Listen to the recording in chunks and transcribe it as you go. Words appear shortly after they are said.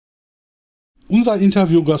Unser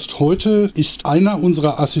Interviewgast heute ist einer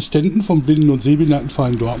unserer Assistenten vom Blinden- und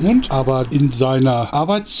Sehbehindertenverein Dortmund, aber in seiner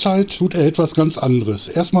Arbeitszeit tut er etwas ganz anderes.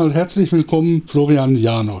 Erstmal herzlich willkommen, Florian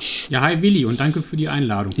Janosch. Ja, hi Willi und danke für die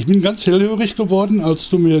Einladung. Ich bin ganz hellhörig geworden, als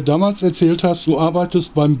du mir damals erzählt hast, du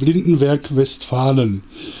arbeitest beim Blindenwerk Westfalen.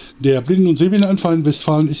 Der Blinden- und Sehbehindertenverein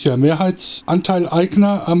Westfalen ist ja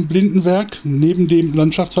Mehrheitsanteilleigner am Blindenwerk, neben dem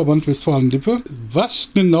Landschaftsverband Westfalen-Lippe.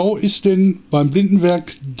 Was genau ist denn beim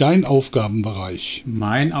Blindenwerk dein Aufgabenbereich?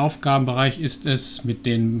 Mein Aufgabenbereich ist es, mit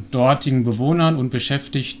den dortigen Bewohnern und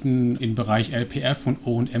Beschäftigten im Bereich LPF und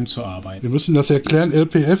O&M zu arbeiten. Wir müssen das erklären.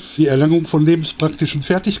 LPF, die Erlangung von lebenspraktischen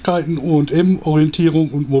Fertigkeiten, O&M,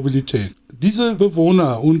 Orientierung und Mobilität. Diese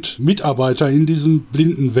Bewohner und Mitarbeiter in diesem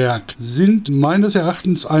Blindenwerk sind meines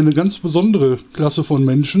Erachtens eine ganz besondere Klasse von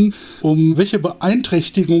Menschen. Um welche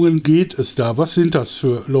Beeinträchtigungen geht es da? Was sind das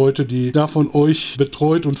für Leute, die da von euch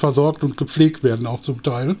betreut und versorgt und gepflegt werden, auch zum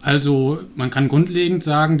Teil? Also man kann grundlegend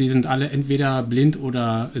sagen, die sind alle entweder blind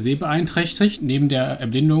oder sehbeeinträchtigt. Neben der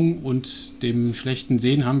Erblindung und dem schlechten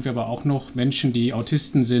Sehen haben wir aber auch noch Menschen, die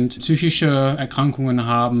Autisten sind, psychische Erkrankungen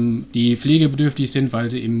haben, die pflegebedürftig sind, weil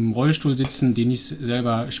sie im Rollstuhl sitzen, die nicht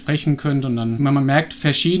selber sprechen können, sondern man merkt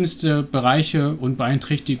verschiedenste Bereiche und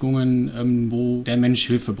Beeinträchtigungen, wo der Mensch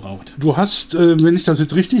Hilfe braucht. Du hast, wenn ich das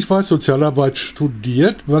jetzt richtig weiß, Sozialarbeit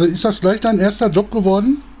studiert. Ist das gleich dein erster Job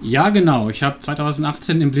geworden? Ja, genau. Ich habe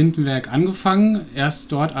 2018 im Blindenwerk angefangen,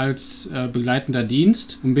 erst dort als begleitender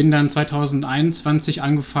Dienst und bin dann 2021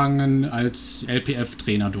 angefangen als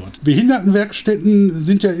LPF-Trainer dort. Behindertenwerkstätten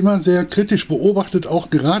sind ja immer sehr kritisch beobachtet, auch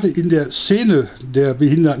gerade in der Szene der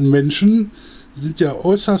behinderten Menschen sind ja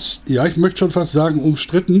äußerst, ja, ich möchte schon fast sagen,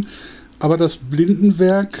 umstritten. Aber das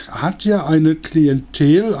Blindenwerk hat ja eine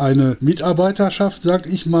Klientel, eine Mitarbeiterschaft, sag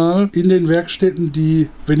ich mal, in den Werkstätten, die,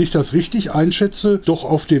 wenn ich das richtig einschätze, doch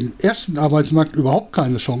auf dem ersten Arbeitsmarkt überhaupt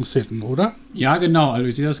keine Chance hätten, oder? Ja, genau. Also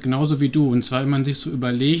ich sehe das genauso wie du. Und zwar, wenn man sich so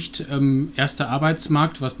überlegt, erster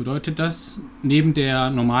Arbeitsmarkt, was bedeutet das? Neben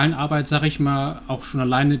der normalen Arbeit, sage ich mal, auch schon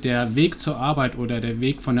alleine der Weg zur Arbeit oder der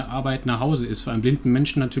Weg von der Arbeit nach Hause ist für einen blinden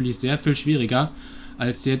Menschen natürlich sehr viel schwieriger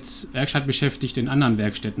als jetzt Werkstattbeschäftigte in anderen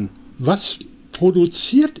Werkstätten. Was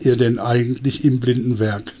produziert ihr denn eigentlich im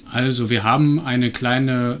Blindenwerk? Also wir haben eine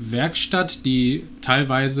kleine Werkstatt, die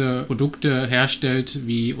teilweise Produkte herstellt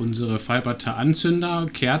wie unsere Fiberter-Anzünder,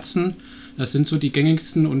 Kerzen. Das sind so die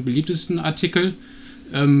gängigsten und beliebtesten Artikel.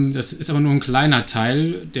 Das ist aber nur ein kleiner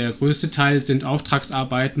Teil. Der größte Teil sind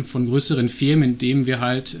Auftragsarbeiten von größeren Firmen, in denen wir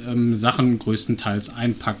halt Sachen größtenteils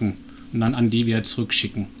einpacken und dann an die wir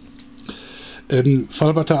zurückschicken.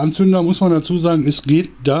 Fiberter Anzünder, muss man dazu sagen, es geht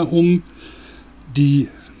da um die,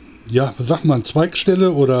 ja, was sagt man,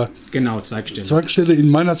 Zweigstelle oder? Genau, Zweigstelle. Zweigstelle in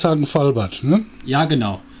Meinerzhagen-Falbert, ne? Ja,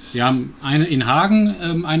 genau. Wir haben eine in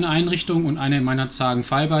Hagen, eine Einrichtung und eine in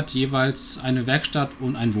Meinerzhagen-Falbert, jeweils eine Werkstatt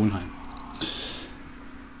und ein Wohnheim.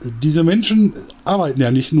 Diese Menschen arbeiten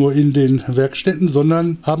ja nicht nur in den Werkstätten,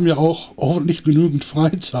 sondern haben ja auch hoffentlich genügend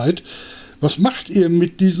Freizeit. Was macht ihr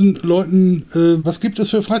mit diesen Leuten? Was gibt es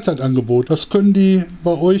für Freizeitangebote? Was können die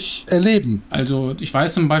bei euch erleben? Also ich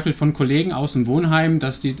weiß zum Beispiel von Kollegen aus dem Wohnheim,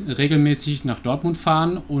 dass die regelmäßig nach Dortmund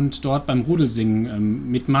fahren und dort beim Rudelsingen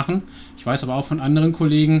mitmachen. Ich weiß aber auch von anderen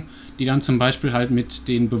Kollegen, die dann zum Beispiel halt mit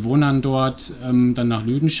den Bewohnern dort dann nach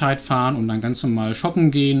Lüdenscheid fahren und dann ganz normal shoppen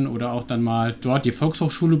gehen oder auch dann mal dort die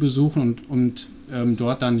Volkshochschule besuchen und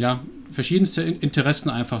dort dann ja verschiedenste Interessen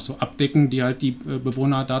einfach so abdecken, die halt die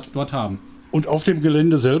Bewohner dort haben. Und auf dem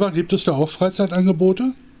Gelände selber gibt es da auch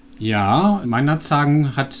Freizeitangebote? Ja,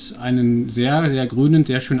 Meinerzhagen hat einen sehr, sehr grünen,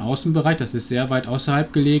 sehr schönen Außenbereich. Das ist sehr weit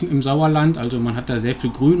außerhalb gelegen im Sauerland. Also man hat da sehr viel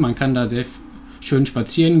Grün, man kann da sehr schön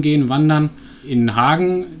spazieren gehen, wandern. In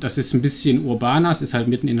Hagen, das ist ein bisschen urbaner, es ist halt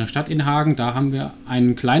mitten in der Stadt in Hagen, da haben wir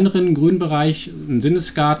einen kleineren Grünbereich, einen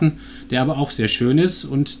Sinnesgarten, der aber auch sehr schön ist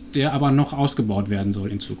und der aber noch ausgebaut werden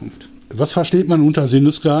soll in Zukunft. Was versteht man unter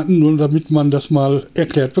Sinnesgarten, nur damit man das mal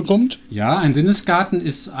erklärt bekommt? Ja, ein Sinnesgarten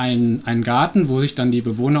ist ein Garten, wo sich dann die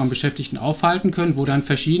Bewohner und Beschäftigten aufhalten können, wo dann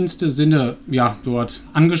verschiedenste Sinne dort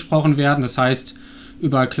angesprochen werden. Das heißt,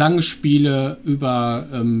 über Klangspiele, über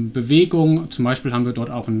Bewegung, zum Beispiel haben wir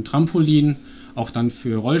dort auch ein Trampolin, auch dann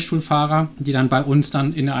für Rollstuhlfahrer, die dann bei uns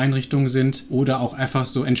dann in der Einrichtung sind, oder auch einfach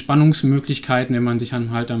so Entspannungsmöglichkeiten, wenn man sich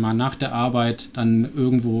dann halt dann mal nach der Arbeit dann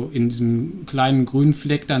irgendwo in diesem kleinen grünen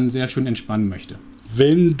Fleck dann sehr schön entspannen möchte.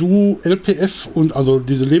 Wenn du LPF und also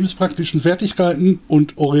diese lebenspraktischen Fertigkeiten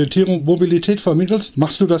und Orientierung, Mobilität vermittelst,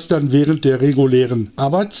 machst du das dann während der regulären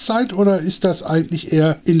Arbeitszeit oder ist das eigentlich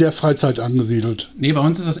eher in der Freizeit angesiedelt? Nee, bei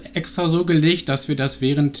uns ist das extra so gelegt, dass wir das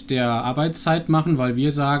während der Arbeitszeit machen, weil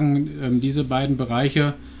wir sagen, diese beiden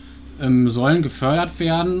Bereiche sollen gefördert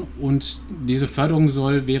werden und diese Förderung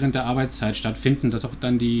soll während der Arbeitszeit stattfinden, dass auch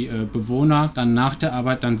dann die Bewohner dann nach der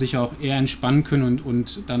Arbeit dann sich auch eher entspannen können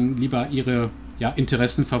und dann lieber ihre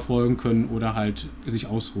Interessen verfolgen können oder halt sich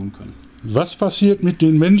ausruhen können. Was passiert mit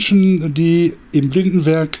den Menschen, die im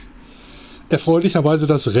Blindenwerk erfreulicherweise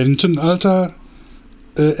das Rentenalter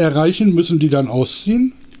erreichen? Müssen die dann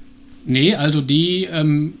ausziehen? Nee, also die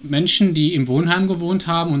Menschen, die im Wohnheim gewohnt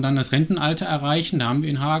haben und dann das Rentenalter erreichen, da haben wir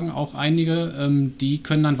in Hagen auch einige, die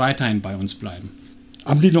können dann weiterhin bei uns bleiben.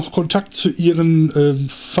 Haben die noch Kontakt zu ihren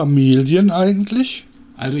Familien eigentlich?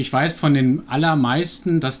 Also ich weiß von den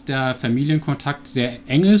allermeisten, dass der Familienkontakt sehr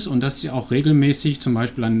eng ist und dass sie auch regelmäßig, zum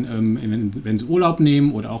Beispiel dann, wenn sie Urlaub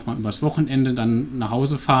nehmen oder auch mal übers Wochenende dann nach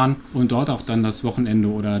Hause fahren und dort auch dann das Wochenende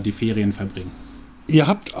oder die Ferien verbringen. Ihr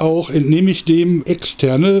habt auch, entnehme ich dem,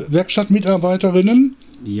 externe Werkstattmitarbeiterinnen?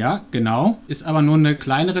 Ja, genau. Ist aber nur eine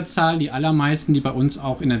kleinere Zahl. Die allermeisten, die bei uns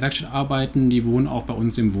auch in der Werkstatt arbeiten, die wohnen auch bei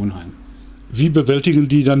uns im Wohnheim. Wie bewältigen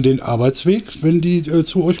die dann den Arbeitsweg, wenn die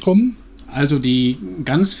zu euch kommen? Also die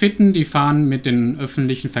ganz Fitten, die fahren mit den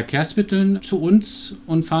öffentlichen Verkehrsmitteln zu uns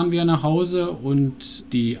und fahren wieder nach Hause und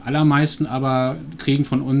die allermeisten aber kriegen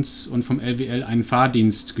von uns und vom LWL einen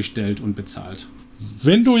Fahrdienst gestellt und bezahlt.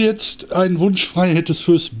 Wenn du jetzt einen Wunsch frei hättest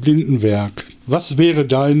fürs Blindenwerk, was wäre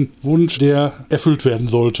dein Wunsch, der erfüllt werden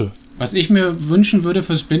sollte? Was ich mir wünschen würde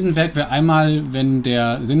fürs Blindenwerk wäre einmal, wenn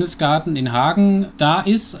der Sinnesgarten in Hagen da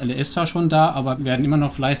ist, der ist zwar schon da, aber wir werden immer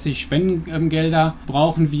noch fleißig Spendengelder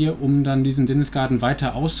brauchen wir, um dann diesen Sinnesgarten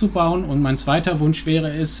weiter auszubauen. Und mein zweiter Wunsch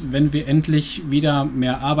wäre es, wenn wir endlich wieder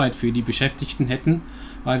mehr Arbeit für die Beschäftigten hätten,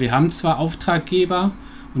 weil wir haben zwar Auftraggeber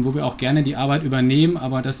und wo wir auch gerne die Arbeit übernehmen,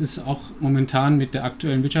 aber das ist auch momentan mit der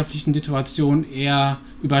aktuellen wirtschaftlichen Situation eher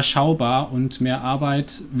überschaubar und mehr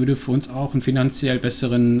Arbeit würde für uns auch einen finanziell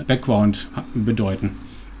besseren Background bedeuten.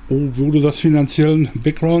 Oh, wo du sagst finanziellen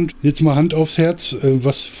Background, jetzt mal Hand aufs Herz,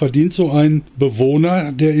 was verdient so ein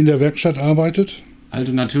Bewohner, der in der Werkstatt arbeitet?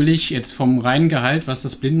 Also natürlich jetzt vom reinen Gehalt, was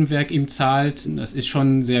das Blindenwerk ihm zahlt, das ist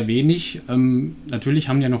schon sehr wenig. Natürlich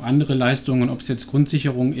haben ja noch andere Leistungen, ob es jetzt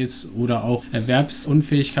Grundsicherung ist oder auch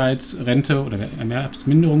Erwerbsunfähigkeitsrente oder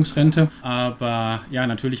Erwerbsminderungsrente. Aber ja,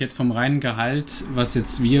 natürlich jetzt vom reinen Gehalt, was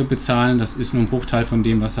jetzt wir bezahlen, das ist nur ein Bruchteil von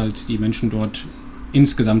dem, was halt die Menschen dort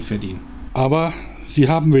insgesamt verdienen. Aber sie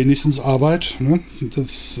haben wenigstens Arbeit, ne?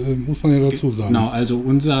 Das muss man ja dazu sagen. Genau, also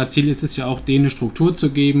unser Ziel ist es ja auch, denen eine Struktur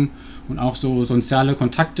zu geben und auch so soziale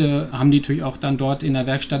Kontakte haben die natürlich auch dann dort in der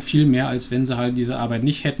Werkstatt viel mehr, als wenn sie halt diese Arbeit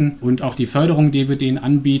nicht hätten. Und auch die Förderung, die wir denen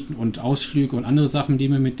anbieten und Ausflüge und andere Sachen, die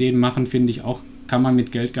wir mit denen machen, finde ich auch, kann man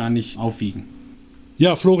mit Geld gar nicht aufwiegen.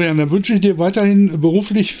 Ja, Florian, dann wünsche ich dir weiterhin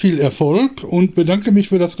beruflich viel Erfolg und bedanke mich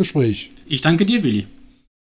für das Gespräch. Ich danke dir, Willi.